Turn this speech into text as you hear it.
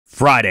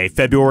Friday,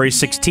 February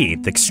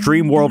 16th,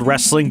 Extreme World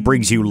Wrestling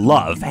brings you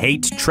Love,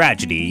 Hate,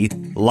 Tragedy,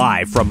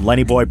 live from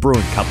Lenny Boy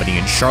Brewing Company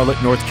in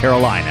Charlotte, North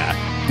Carolina.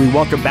 We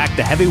welcome back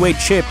the heavyweight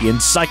champion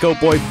Psycho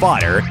Boy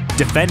FODDER,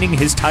 defending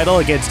his title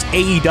against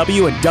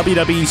AEW and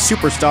WWE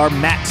Superstar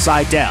Matt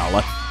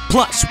SYDAL.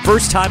 Plus,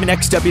 first time in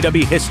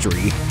XWW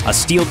history, a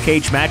steel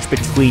cage match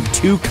between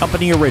two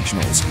company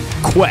originals,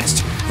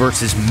 Kwest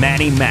versus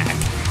MANNY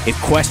MAC. If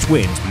Kwest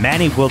wins,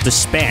 Manny will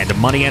disband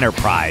Money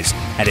Enterprise,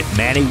 and if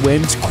Manny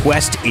wins,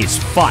 Kwest is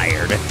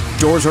fired.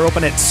 Doors are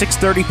open at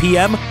 6:30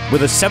 p.m.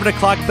 with a 7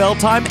 o'clock bell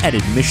time, and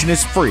admission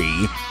is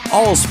free.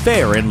 All's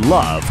fair in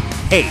love,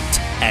 hate,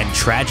 and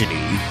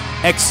tragedy.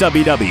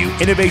 XWW,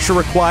 innovation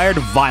required,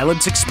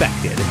 violence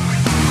expected.